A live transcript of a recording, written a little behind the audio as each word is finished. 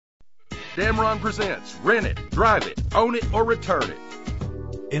Damron presents Rent It, Drive It, Own It, or Return It.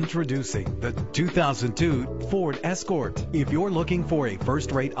 Introducing the 2002 Ford Escort. If you're looking for a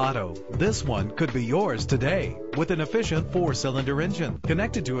first-rate auto, this one could be yours today. With an efficient 4-cylinder engine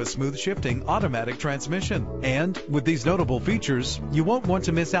connected to a smooth shifting automatic transmission. And with these notable features, you won't want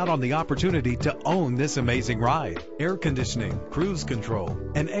to miss out on the opportunity to own this amazing ride. Air conditioning, cruise control,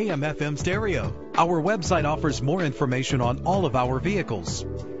 and AM/FM stereo. Our website offers more information on all of our vehicles.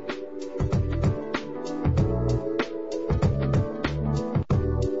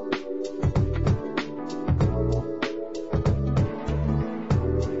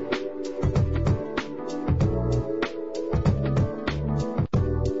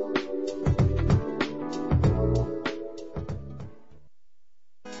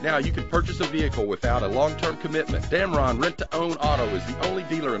 Now you can purchase a vehicle without a long-term commitment. Damron Rent-to-Own Auto is the only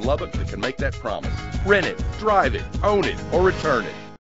dealer in Lubbock that can make that promise. Rent it, drive it, own it, or return it.